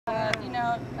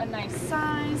out a nice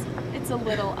size. It's a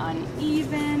little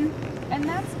uneven, and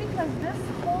that's because this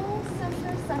whole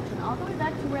center section, all the way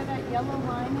back to where that yellow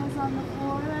line is on the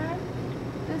floor there,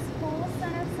 this whole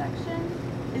center section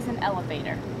is an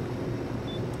elevator.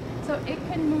 So it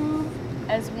can move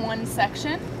as one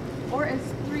section or as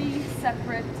 3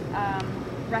 separate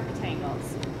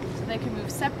rectangles. So they can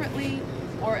move separately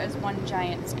or as one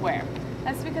giant square.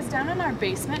 That's because down in our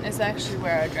basement is actually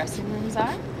where our dressing rooms are,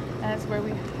 and that's where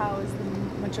we house the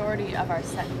majority of our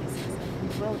set pieces.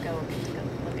 And we will go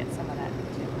look at some of that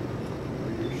too.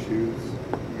 Are your shoes,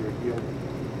 your heel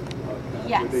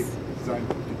yes. Are they designed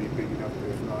to be big enough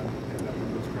to not end up in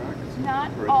those cracks?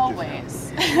 Not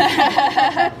always.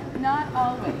 Not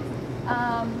always.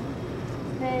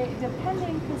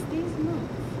 Depending, because these move.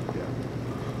 Yeah.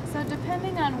 So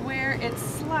depending on where it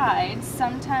slides,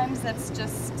 sometimes that's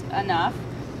just enough.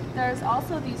 There's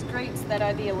also these grates that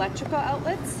are the electrical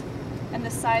outlets and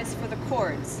the size for the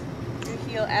cords. Your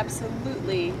heel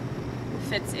absolutely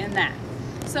fits in that.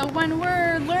 So when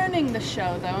we're learning the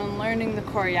show though and learning the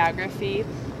choreography,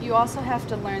 you also have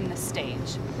to learn the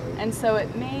stage. And so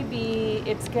it may be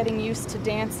it's getting used to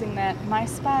dancing that my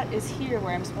spot is here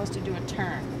where I'm supposed to do a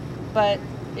turn, but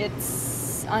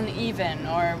it's uneven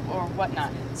or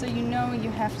whatnot. So you know you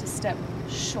have to step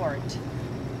short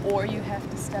or you have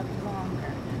to step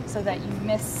longer so that you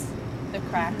miss the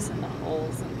cracks and the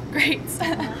holes and the grates.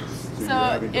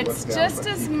 So it's just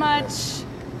as much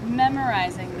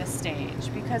memorizing the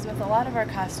stage, because with a lot of our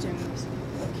costumes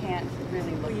you can't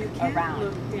really look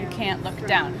around. You can't look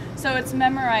down. So it's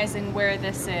memorizing where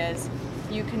this is.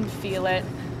 You can feel it.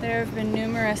 There have been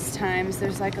numerous times,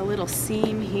 there's like a little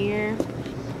seam here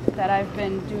that I've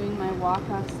been doing my walk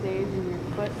off stage and your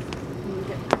foot, and you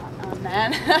get caught on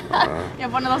that. You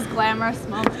have one of those glamorous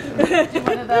moments. Do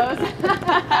one of those.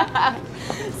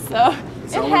 So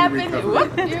it happens.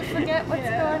 You forget what's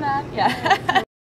going on. Yeah.